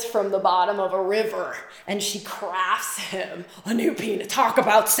silt from the bottom of a river. And she crafts him a new penis. Talk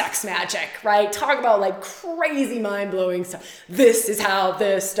about sex magic, right? Talk about like crazy mind-blowing stuff. This is how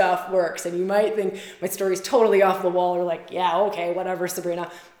this stuff works. And you might think my story's totally off the wall, or like, yeah, okay, whatever,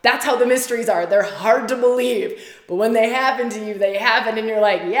 Sabrina. That's how the mysteries are. They're hard to believe. But when they happen to you, they happen, and you're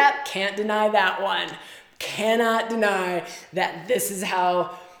like, yep, can't deny that one. Cannot deny that this is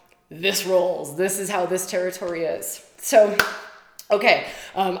how this rolls. This is how this territory is. So, okay,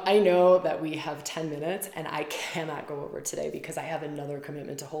 I know that we have 10 minutes and I cannot go over today because I have another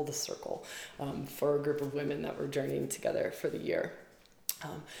commitment to hold a circle for a group of women that we're journeying together for the year.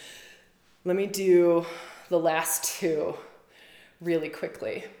 Let me do the last two really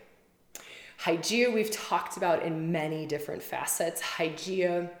quickly. Hygeia we've talked about in many different facets.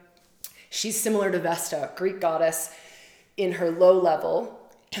 Hygeia, she's similar to Vesta, Greek goddess, in her low level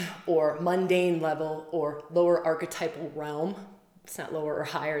or mundane level or lower archetypal realm. It's not lower or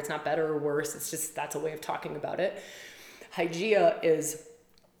higher, it's not better or worse, it's just that's a way of talking about it. Hygeia is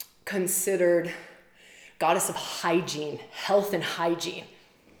considered goddess of hygiene, health and hygiene.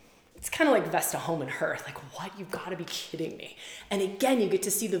 It's kind of like Vesta, home and hearth. Like, what? You've got to be kidding me. And again, you get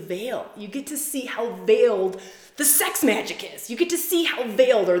to see the veil. You get to see how veiled the sex magic is. You get to see how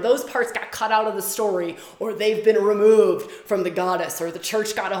veiled, or those parts got cut out of the story, or they've been removed from the goddess, or the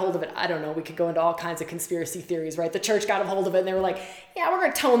church got a hold of it. I don't know. We could go into all kinds of conspiracy theories, right? The church got a hold of it and they were like, yeah, we're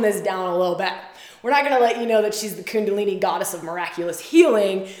going to tone this down a little bit. We're not going to let you know that she's the Kundalini goddess of miraculous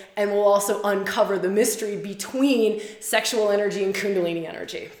healing, and we'll also uncover the mystery between sexual energy and Kundalini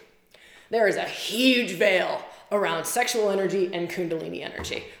energy. There is a huge veil around sexual energy and Kundalini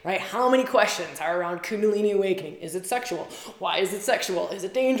energy, right? How many questions are around Kundalini awakening? Is it sexual? Why is it sexual? Is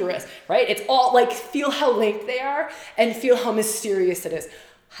it dangerous, right? It's all like, feel how linked they are and feel how mysterious it is.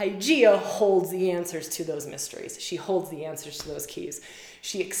 Hygeia holds the answers to those mysteries. She holds the answers to those keys.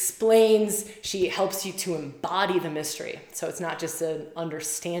 She explains, she helps you to embody the mystery. So it's not just an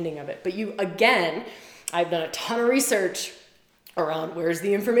understanding of it. But you, again, I've done a ton of research around where's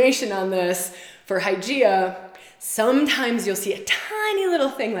the information on this for Hygeia. Sometimes you'll see a tiny little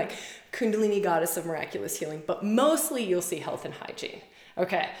thing like Kundalini goddess of miraculous healing, but mostly you'll see health and hygiene.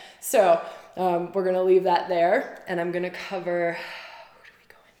 Okay, so we're going to leave that there, and I'm going to cover, who do we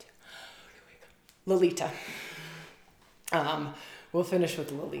go into? Lolita. We'll finish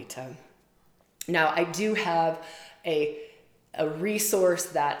with Lolita. Now, I do have a resource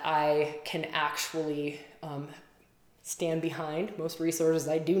that I can actually stand behind. Most resources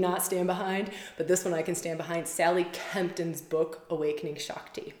I do not stand behind, but this one I can stand behind. Sally Kempton's book, Awakening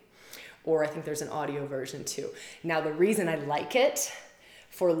Shakti. Or I think there's an audio version too. Now, the reason I like it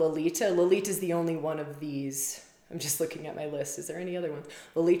for Lolita's the only one of these. I'm just looking at my list. Is there any other ones?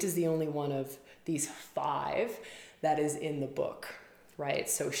 Lolita's the only one of these 5 that is in the book, right?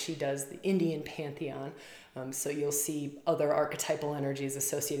 So she does the Indian pantheon. So you'll see other archetypal energies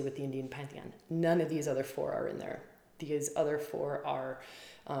associated with the Indian pantheon. None of these other 4 are in there. These other 4 are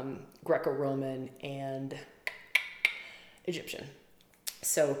Greco-Roman and Egyptian.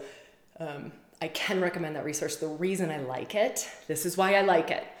 So I can recommend that resource. The reason I like it, this is why I like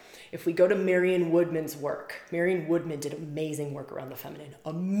it. If we go to Marion Woodman's work, Marion Woodman did amazing work around the feminine.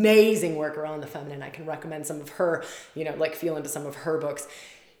 Amazing work around the feminine. I can recommend some of her, like feel into some of her books.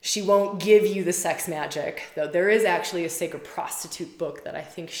 She won't give you the sex magic, though there is actually a Sacred Prostitute book that I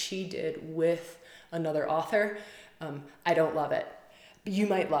think she did with another author. I don't love it. You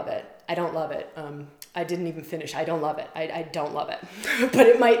might love it. I don't love it. I didn't even finish. I don't love it. I don't love it.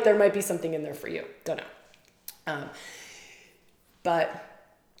 But there might be something in there for you. Don't know. But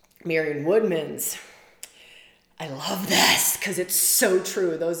Marion Woodman's, I love this because it's so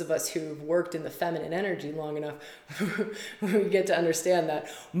true. Those of us who've worked in the feminine energy long enough, we get to understand that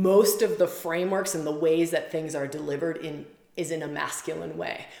most of the frameworks and the ways that things are delivered is in a masculine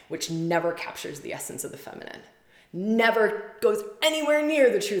way, which never captures the essence of the feminine. Never goes anywhere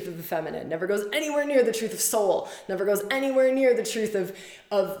near the truth of the feminine, never goes anywhere near the truth of soul, never goes anywhere near the truth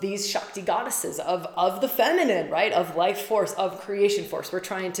of these Shakti goddesses, of the feminine, right? Of life force, of creation force. We're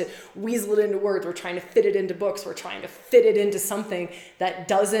trying to weasel it into words. We're trying to fit it into books. We're trying to fit it into something that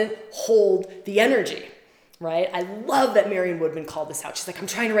doesn't hold the energy, right? I love that Marion Woodman called this out. She's like, I'm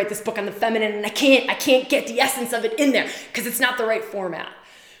trying to write this book on the feminine and I can't get the essence of it in there because it's not the right format.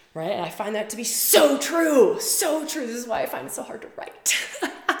 Right? And I find that to be so true. So true. This is why I find it so hard to write.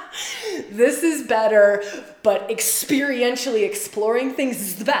 This is better, but experientially exploring things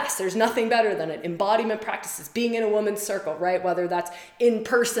is the best. There's nothing better than it. Embodiment practices, being in a woman's circle, right? Whether that's in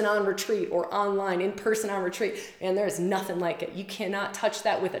person on retreat or online, in person on retreat, and there's nothing like it. You cannot touch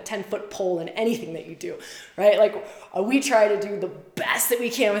that with a 10-foot pole in anything that you do, right? Like we try to do the best that we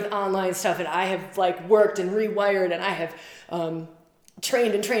can with online stuff, and I have like worked and rewired, and I have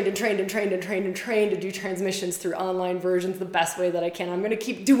trained to do transmissions through online versions the best way that I can. I'm going to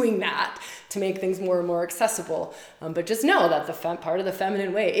keep doing that to make things more and more accessible. But just know that the part of the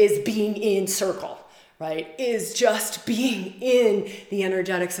feminine way is being in circle, right? Is just being in the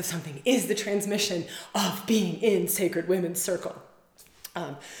energetics of something, is the transmission of being in sacred women's circle.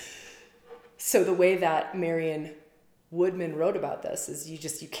 So the way that Marion Woodman wrote about this is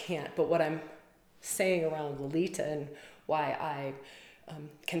you can't. But what I'm saying around Lolita and why I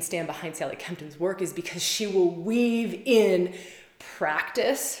can stand behind Sally Kempton's work is because she will weave in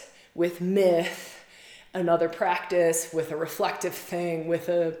practice with myth, another practice with a reflective thing, with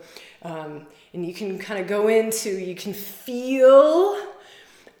a, and you can kind of go into, you can feel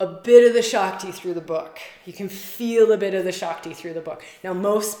a bit of the Shakti through the book. You can feel a bit of the Shakti through the book. Now,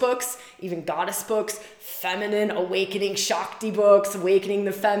 most books, even goddess books, feminine, awakening Shakti books, awakening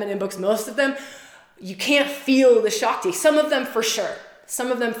the feminine books, most of them, you can't feel the Shakti. Some of them for sure,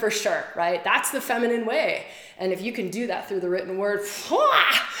 right? That's the feminine way. And if you can do that through the written word,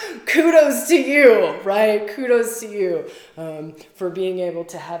 kudos to you, right? Kudos to you for being able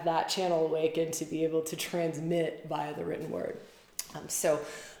to have that channel awakened, to be able to transmit via the written word. So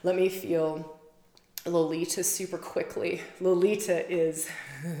let me feel Lolita super quickly. Lolita is,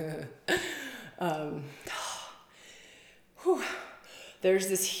 there's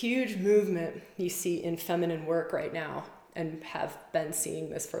this huge movement you see in feminine work right now, and have been seeing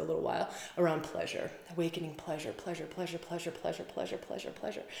this for a little while, around pleasure, awakening pleasure. Part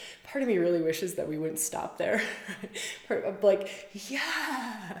of me really wishes that we wouldn't stop there. Like,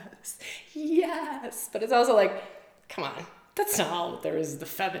 yes. But it's also like, come on, that's not all there is the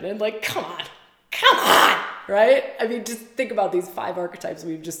feminine. Like, come on, right? I mean, just think about these 5 archetypes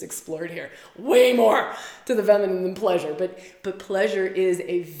we've just explored here. Way more to the feminine than pleasure. But pleasure is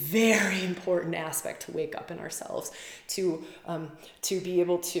a very important aspect to wake up in ourselves, to be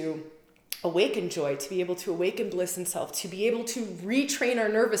able to awaken joy, to be able to awaken bliss in self, to be able to retrain our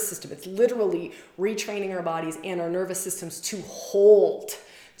nervous system. It's literally retraining our bodies and our nervous systems to hold,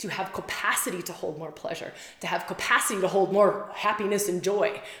 to have capacity to hold more pleasure, to have capacity to hold more happiness and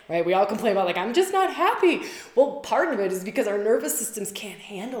joy, right? We all complain about, like, I'm just not happy. Well, part of it is because our nervous systems can't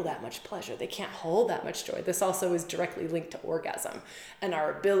handle that much pleasure. They can't hold that much joy. This also is directly linked to orgasm and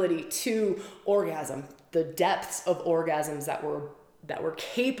our ability to orgasm. The depths of orgasms that we're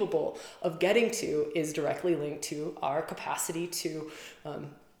capable of getting to is directly linked to our capacity to,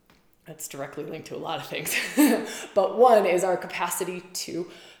 it's directly linked to a lot of things, but one is our capacity to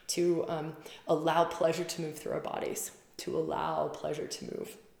allow pleasure to move through our bodies, to allow pleasure to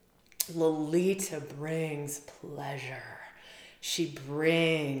move. Lolita brings pleasure. She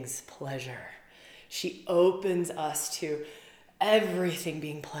brings pleasure. She opens us to everything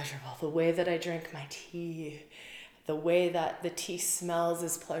being pleasurable. The way that I drink my tea, the way that the tea smells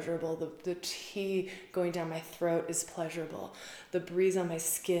is pleasurable. The tea going down my throat is pleasurable. The breeze on my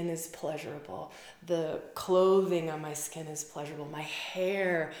skin is pleasurable. The clothing on my skin is pleasurable. My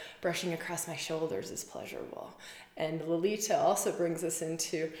hair brushing across my shoulders is pleasurable. And Lolita also brings us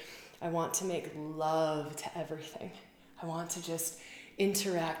into, I want to make love to everything. I want to just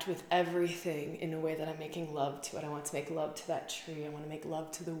interact with everything in a way that I'm making love to it. I want to make love to that tree. I want to make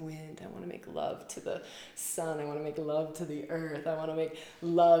love to the wind. I want to make love to the sun. I want to make love to the earth. I want to make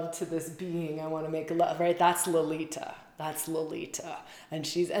love to this being. I want to make love, right? That's Lolita. And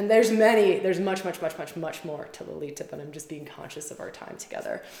there's much more to Lolita, but I'm just being conscious of our time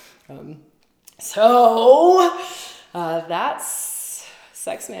together. So that's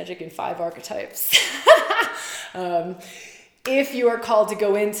Sex Magic in 5 archetypes. If you are called to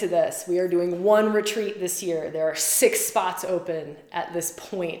go into this, we are doing 1 retreat this year. There are 6 spots open at this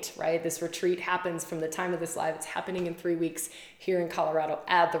point, right? This retreat happens from the time of this live. It's happening in 3 weeks here in Colorado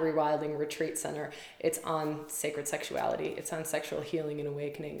at the Rewilding Retreat Center. It's on sacred sexuality. It's on sexual healing and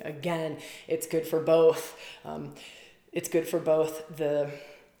awakening. Again, it's good for both.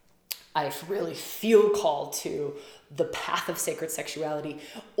 I really feel called to the path of sacred sexuality,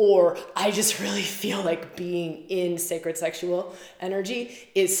 or I just really feel like being in sacred sexual energy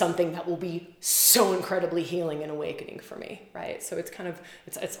is something that will be so incredibly healing and awakening for me, right? So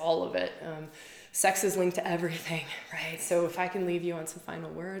it's all of it. Sex is linked to everything, right? So if I can leave you on some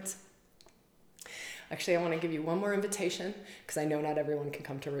final words, Actually, I want to give you one more invitation because I know not everyone can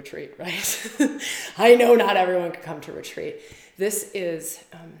come to retreat, right? I know not everyone can come to retreat. This is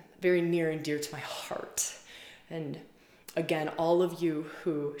very near and dear to my heart. And again, all of you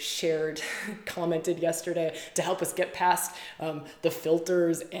who shared, commented yesterday to help us get past the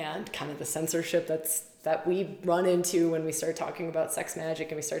filters and kind of the censorship that we run into when we start talking about sex magic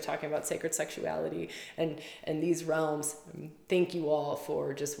and we start talking about sacred sexuality and these realms. Thank you all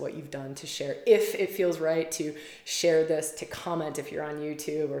for just what you've done to share. If it feels right to share this, to comment if you're on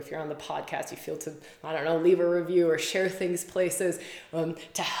YouTube or if you're on the podcast, you feel to, I don't know, leave a review or share things places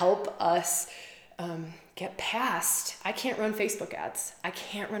to help us get past. I can't run Facebook ads.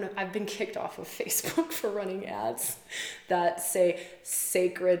 I've been kicked off of Facebook for running ads that say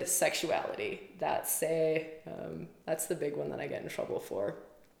sacred sexuality, that say, that's the big one that I get in trouble for.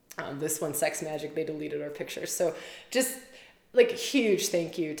 This one, sex magic, they deleted our pictures. So just like a huge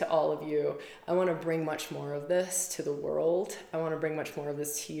thank you to all of you. I want to bring much more of this to the world. I want to bring much more of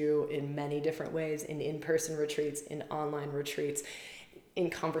this to you in many different ways, in in-person retreats, in online retreats, in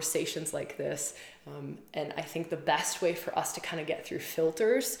conversations like this. And I think the best way for us to kind of get through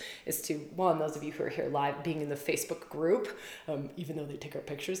filters is to, one, those of you who are here live, being in the Facebook group, even though they take our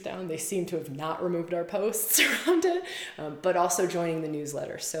pictures down, they seem to have not removed our posts around it, but also joining the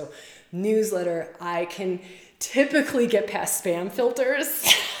newsletter. So newsletter, I can typically get past spam filters.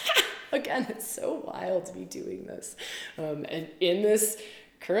 Again, it's so wild to be doing this. And in this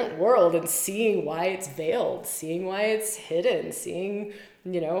current world and seeing why it's veiled, seeing why it's hidden, seeing,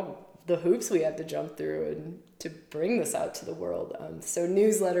 the hoops we have to jump through and to bring this out to the world. So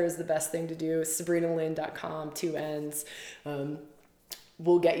newsletter is the best thing to do. SabrinaLynn.com, 2 N's.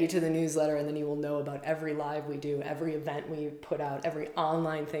 We'll get you to the newsletter, and then you will know about every live we do, every event we put out, every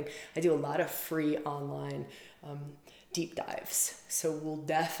online thing. I do a lot of free online deep dives. So we'll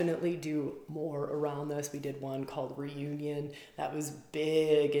definitely do more around this. We did one called Reunion that was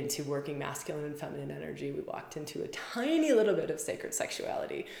big into working masculine and feminine energy. We walked into a tiny little bit of sacred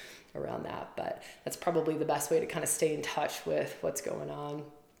sexuality around that, but that's probably the best way to kind of stay in touch with what's going on.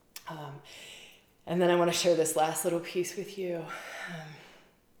 And then I want to share this last little piece with you.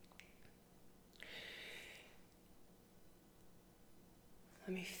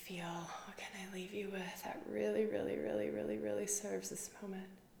 Let me feel, what can I leave you with that really, really, really, really, really serves this moment?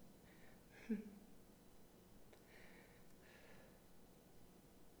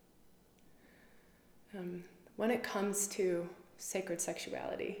 When it comes to sacred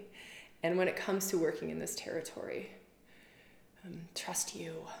sexuality and when it comes to working in this territory, trust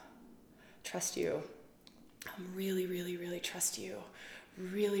you. Really, really, really trust you.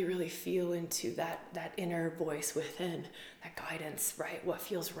 Really, really feel into that inner voice within, that guidance, right? What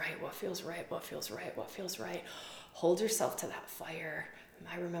feels right, what feels right, what feels right, what feels right. Hold yourself to that fire.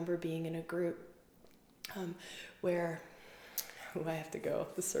 I remember being in a group where, I have to go,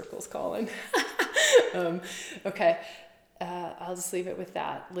 the circle's calling. Okay, I'll just leave it with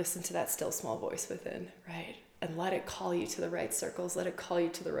that. Listen to that still small voice within, right? And let it call you to the right circles. Let it call you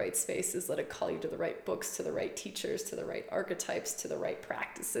to the right spaces. Let it call you to the right books, to the right teachers, to the right archetypes, to the right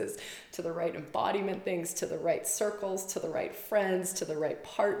practices, to the right embodiment things, to the right circles, to the right friends, to the right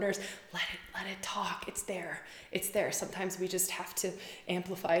partners. Let it talk. It's there. It's there. Sometimes we just have to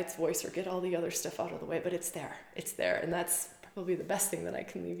amplify its voice or get all the other stuff out of the way, but it's there. It's there. And that's probably the best thing that I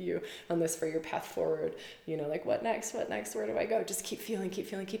can leave you on this for your path forward. Like what next? Where do I go? Just keep feeling,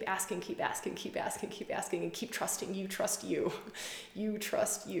 keep asking, and keep trusting. You trust you. You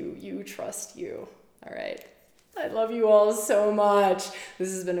trust you. You trust you. All right. I love you all so much.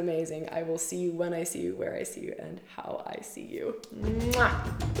 This has been amazing. I will see you when I see you, where I see you, and how I see you.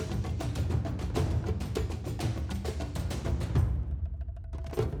 Mwah!